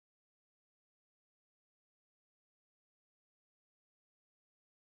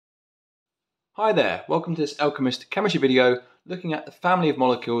Hi there, welcome to this Elkchemist chemistry video looking at the family of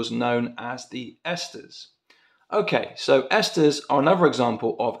molecules known as the esters. Okay, so esters are another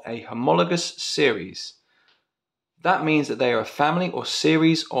example of a homologous series. That means that they are a family or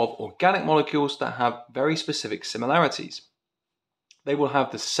series of organic molecules that have very specific similarities. They will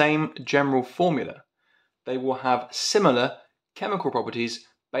have the same general formula. They will have similar chemical properties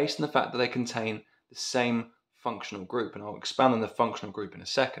based on the fact that they contain the same functional group, and I'll expand on the functional group in a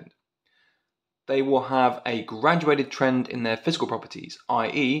second. They will have a graduated trend in their physical properties,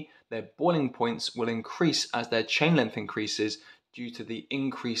 i.e. their boiling points will increase as their chain length increases due to the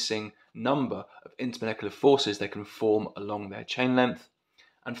increasing number of intermolecular forces they can form along their chain length.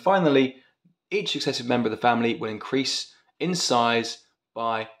 And finally, each successive member of the family will increase in size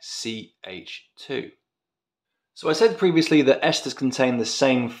by CH2. So I said previously that esters contain the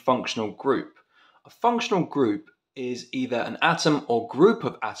same functional group. A functional group is either an atom or group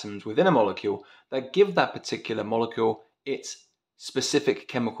of atoms within a molecule that give that particular molecule its specific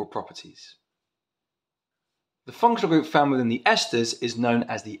chemical properties. The functional group found within the esters is known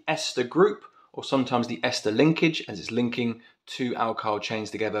as the ester group, or sometimes the ester linkage, as it's linking two alkyl chains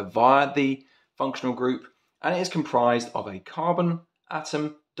together via the functional group, and it is comprised of a carbon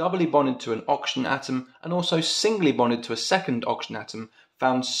atom doubly bonded to an oxygen atom and also singly bonded to a second oxygen atom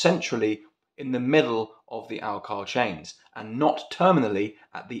found centrally in the middle of the alkyl chains and not terminally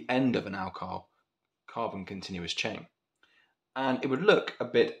at the end of an alkyl carbon continuous chain. And it would look a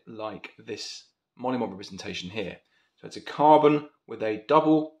bit like this monomer representation here. So it's a carbon with a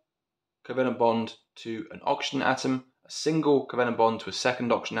double covalent bond to an oxygen atom, a single covalent bond to a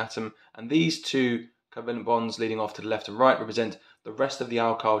second oxygen atom, and these two covalent bonds leading off to the left and right represent the rest of the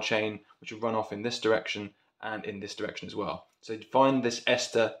alkyl chain, which will run off in this direction and in this direction as well. So you find this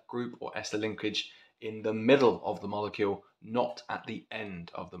ester group or ester linkage in the middle of the molecule, not at the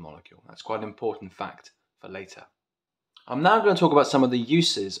end of the molecule. That's quite an important fact for later. I'm now going to talk about some of the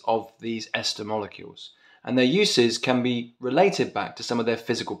uses of these ester molecules, and their uses can be related back to some of their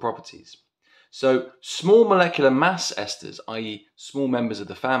physical properties. So small molecular mass esters, i.e. small members of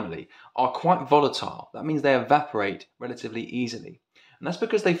the family, are quite volatile. That means they evaporate relatively easily. And that's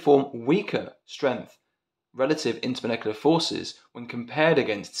because they form weaker strength relative intermolecular forces when compared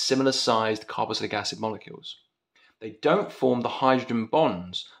against similar sized carboxylic acid molecules. They don't form the hydrogen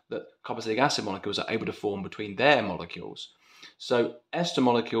bonds that carboxylic acid molecules are able to form between their molecules. So ester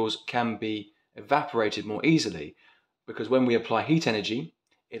molecules can be evaporated more easily because when we apply heat energy,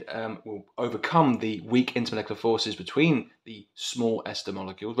 it will overcome the weak intermolecular forces between the small ester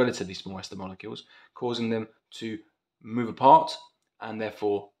molecules, relatively small ester molecules, causing them to move apart and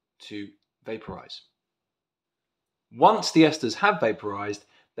therefore to vaporize. Once the esters have vaporized,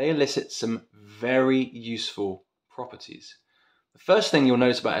 they elicit some very useful properties. The first thing you'll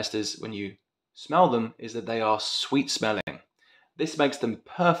notice about esters when you smell them is that they are sweet smelling. This makes them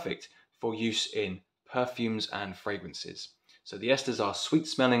perfect for use in perfumes and fragrances. So the esters are sweet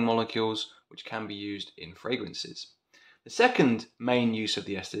smelling molecules which can be used in fragrances. The second main use of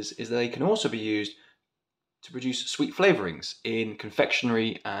the esters is that they can also be used to produce sweet flavorings in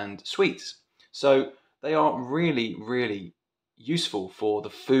confectionery and sweets. So they are really, really useful for the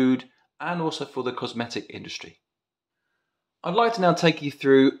food and also for the cosmetic industry. I'd like to now take you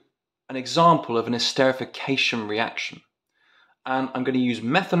through an example of an esterification reaction. And I'm going to use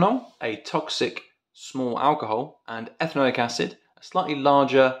methanol, a toxic small alcohol, and ethanoic acid, a slightly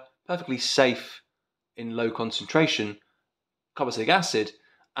larger, perfectly safe in low concentration carboxylic acid,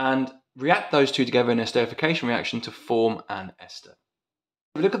 and react those two together in an esterification reaction to form an ester.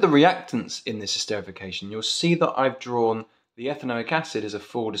 If we look at the reactants in this esterification, you'll see that I've drawn the ethanoic acid as a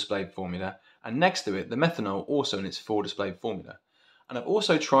full displayed formula, and next to it the methanol also in its full displayed formula. And I've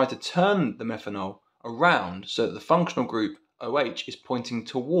also tried to turn the methanol around so that the functional group OH is pointing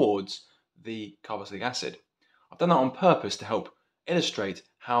towards the carboxylic acid. I've done that on purpose to help illustrate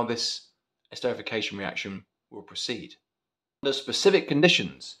how this esterification reaction will proceed. Under specific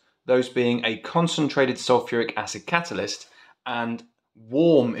conditions, those being a concentrated sulfuric acid catalyst and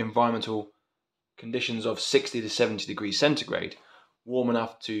warm environmental conditions of 60 to 70 degrees centigrade, warm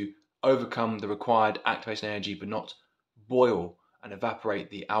enough to overcome the required activation energy but not boil and evaporate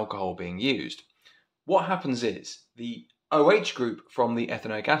the alcohol being used, what happens is the OH group from the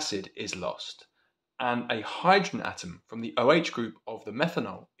ethanoic acid is lost, and a hydrogen atom from the OH group of the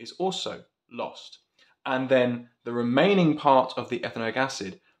methanol is also lost. And then the remaining part of the ethanoic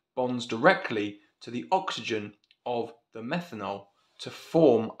acid bonds directly to the oxygen of the methanol to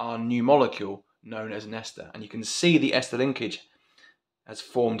form our new molecule known as an ester. And you can see the ester linkage has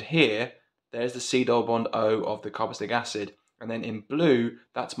formed here. There's the C double bond O of the carboxylic acid, and then in blue,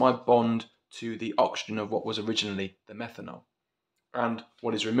 that's my bond to the oxygen of what was originally the methanol. And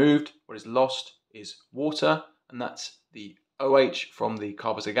what is removed, what is lost, is water, and that's the OH from the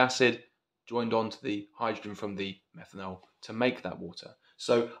carboxylic acid joined onto the hydrogen from the methanol to make that water.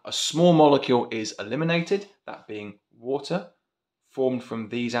 So a small molecule is eliminated, that being water, formed from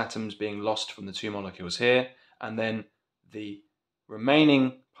these atoms being lost from the two molecules here, and then the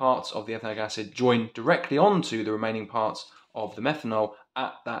remaining parts of the ethanoic acid join directly onto the remaining parts of the methanol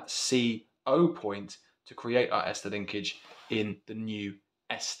at that CO point to create our ester linkage in the new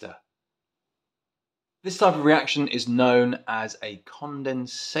ester. This type of reaction is known as a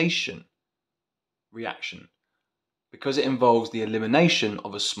condensation reaction because it involves the elimination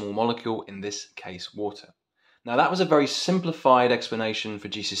of a small molecule, in this case water. Now that was a very simplified explanation for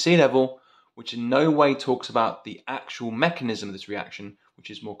GCSE level, which in no way talks about the actual mechanism of this reaction, which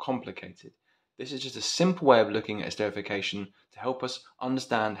is more complicated. This is just a simple way of looking at esterification to help us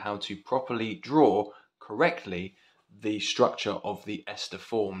understand how to properly draw correctly the structure of the ester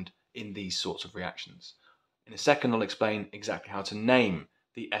formed in these sorts of reactions. In a second, I'll explain exactly how to name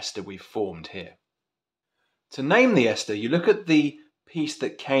the ester we've formed here. To name the ester, you look at the piece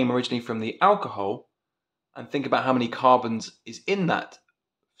that came originally from the alcohol and think about how many carbons is in that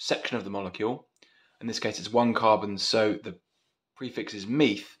section of the molecule. In this case, it's 1 carbon, so the prefix is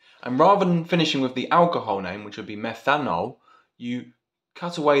meth. And rather than finishing with the alcohol name, which would be methanol, you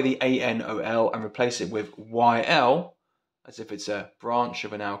cut away the ANOL and replace it with YL, as if it's a branch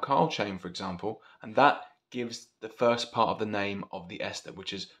of an alkyl chain, for example, and that gives the first part of the name of the ester,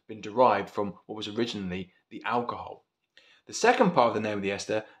 which has been derived from what was originally the alcohol. The second part of the name of the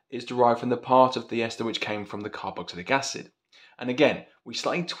ester is derived from the part of the ester which came from the carboxylic acid. And again, we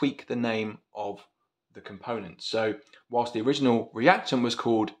slightly tweak the name of the component. So whilst the original reactant was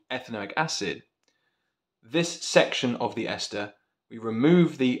called ethanoic acid, this section of the ester, we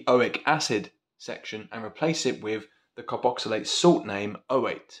remove the oic acid section and replace it with the carboxylate salt name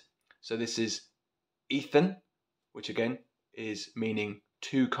O8. So this is ethan, which again is meaning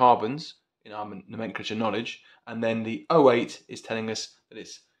 2 carbons in our nomenclature knowledge, and then the O8 is telling us that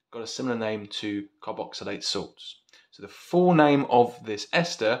it's got a similar name to carboxylate salts. So the full name of this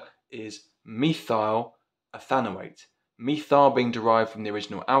ester is methyl ethanoate. Methyl being derived from the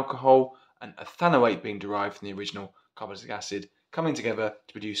original alcohol and ethanoate being derived from the original carboxylic acid, coming together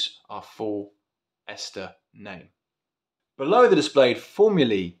to produce our full ester name. Below the displayed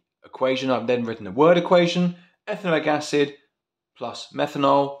formulae equation, I've then written a word equation, ethanoic acid plus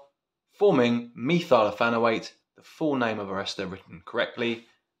methanol, forming methyl ethanoate, the full name of our ester written correctly,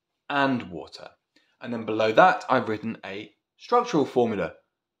 and water. And then below that, I've written a structural formula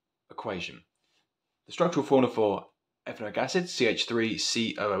equation. The structural formula for ethanoic acid,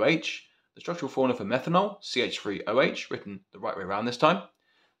 CH3COOH, the structural formula for methanol, CH3OH, written the right way around this time,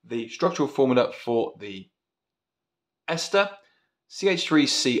 the structural formula for the ester,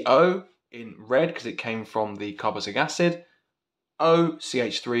 CH3CO in red because it came from the carboxylic acid,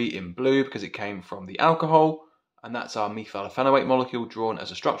 OCH3 in blue because it came from the alcohol, and that's our methyl ethanoate molecule drawn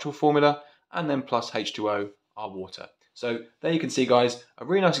as a structural formula, and then plus H2O, our water. So there you can see, guys, a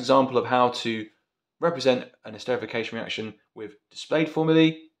really nice example of how to represent an esterification reaction with displayed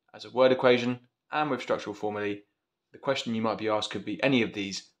formulae as a word equation and with structural formulae. The question you might be asked could be any of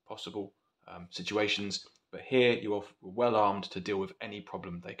these possible situations, but here you are well armed to deal with any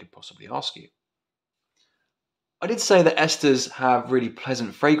problem they could possibly ask you. I did say that esters have really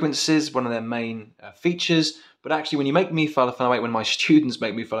pleasant fragrances, one of their main features, but actually when you make methyl ethanoate, when my students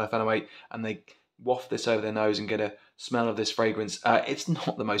make methyl ethanoate and they waft this over their nose and get a smell of this fragrance, it's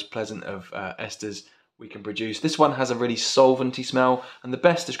not the most pleasant of esters we can produce. This one has a really solventy smell, and the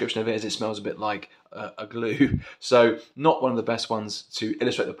best description of it is it smells a bit like a glue. So not one of the best ones to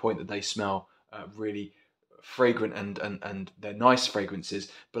illustrate the point that they smell really fragrant and they're nice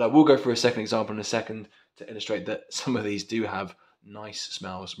fragrances. But I will go through a second example in a second to illustrate that some of these do have nice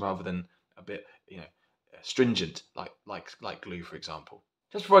smells rather than a bit, stringent, like glue, for example.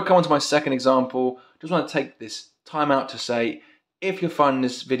 Just before I come on to my second example, just want to take this time out to say, if you're finding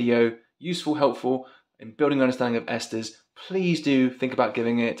this video useful, helpful in building an understanding of esters, please do think about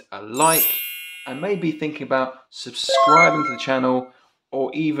giving it a like and maybe thinking about subscribing to the channel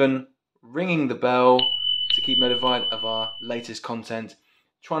or even ringing the bell to keep notified of our latest content.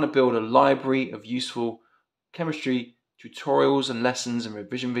 Trying to build a library of useful chemistry tutorials and lessons and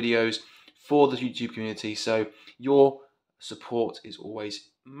revision videos for the YouTube community. So your support is always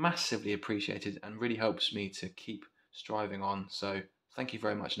massively appreciated and really helps me to keep striving on. So thank you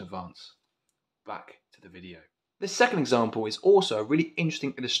very much in advance. Back to the video. This second example is also a really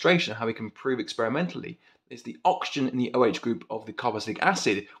interesting illustration of how we can prove experimentally it's the oxygen in the OH group of the carboxylic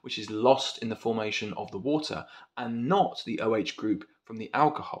acid which is lost in the formation of the water, and not the OH group from the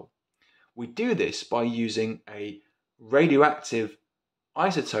alcohol. We do this by using a radioactive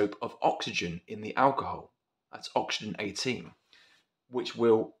isotope of oxygen in the alcohol, that's oxygen 18, which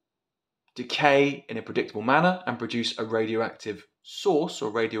will decay in a predictable manner and produce a radioactive source or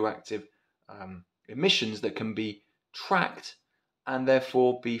radioactive emissions that can be tracked and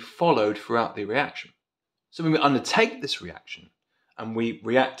therefore be followed throughout the reaction. So when we undertake this reaction and we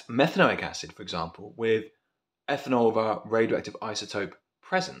react methanoic acid, for example, with ethanol of our radioactive isotope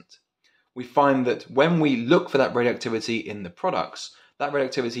present, we find that when we look for that radioactivity in the products, that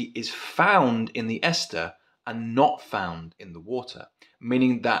radioactivity is found in the ester and not found in the water,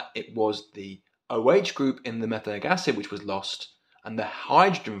 meaning that it was the OH group in the methanoic acid which was lost, and the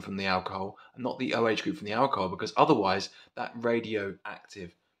hydrogen from the alcohol, and not the OH group from the alcohol, because otherwise that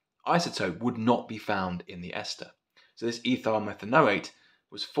radioactive isotope would not be found in the ester. So this ethyl methanoate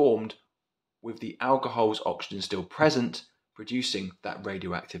was formed with the alcohol's oxygen still present, producing that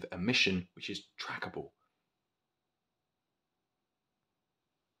radioactive emission which is trackable.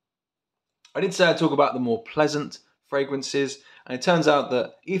 I did say I'd talk about the more pleasant fragrances, and it turns out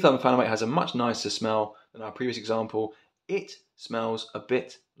that ethyl methanoate has a much nicer smell than our previous example. It smells a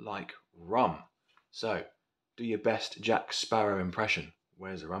bit like rum. So, do your best Jack Sparrow impression.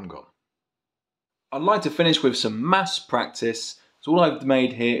 Where's the rum gone? I'd like to finish with some maths practice. So all I've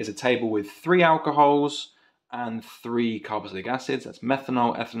made here is a table with 3 alcohols and 3 carboxylic acids. That's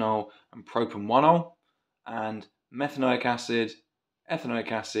methanol, ethanol, and propan-1-ol. And methanoic acid,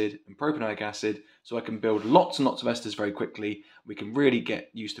 ethanoic acid, and propanoic acid. So I can build lots and lots of esters very quickly. We can really get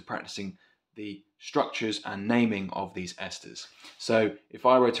used to practicing the structures and naming of these esters. So if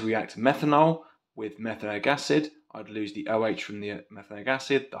I were to react methanol with methanoic acid, I'd lose the OH from the methanoic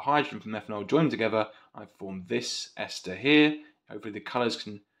acid, the hydrogen from methanol, join them together, I'd form this ester here. Hopefully the colours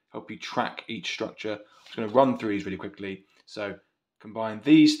can help you track each structure. I'm just going to run through these really quickly. So combine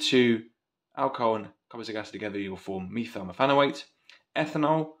these 2 alcohol and carboxylic acid together, you'll form methyl methanoate.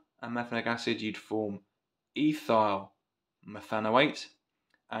 Ethanol and methanoic acid, you'd form ethyl methanoate.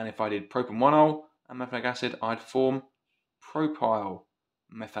 And if I did propan-1-ol and methanoic acid, I'd form propyl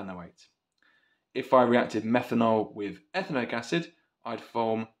methanoate. If I reacted methanol with ethanoic acid, I'd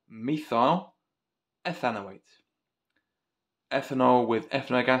form methyl ethanoate. Ethanol with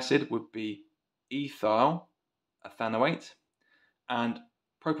ethanoic acid would be ethyl ethanoate, and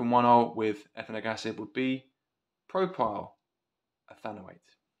propan-1-ol with ethanoic acid would be propyl ethanoate.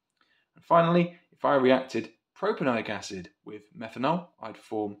 And finally, if I reacted propanoic acid with methanol, I'd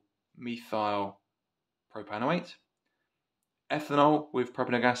form methyl propanoate. Ethanol with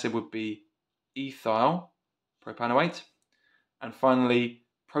propanoic acid would be ethyl propanoate. And finally,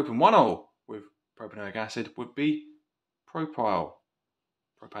 propan-1-ol with propanoic acid would be propyl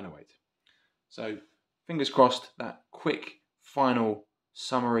propanoate. So fingers crossed that quick final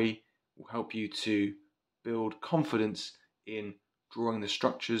summary will help you to build confidence in drawing the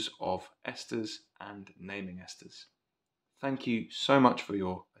structures of esters and naming esters. Thank you so much for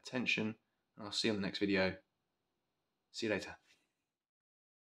your attention, and I'll see you in the next video. See you later.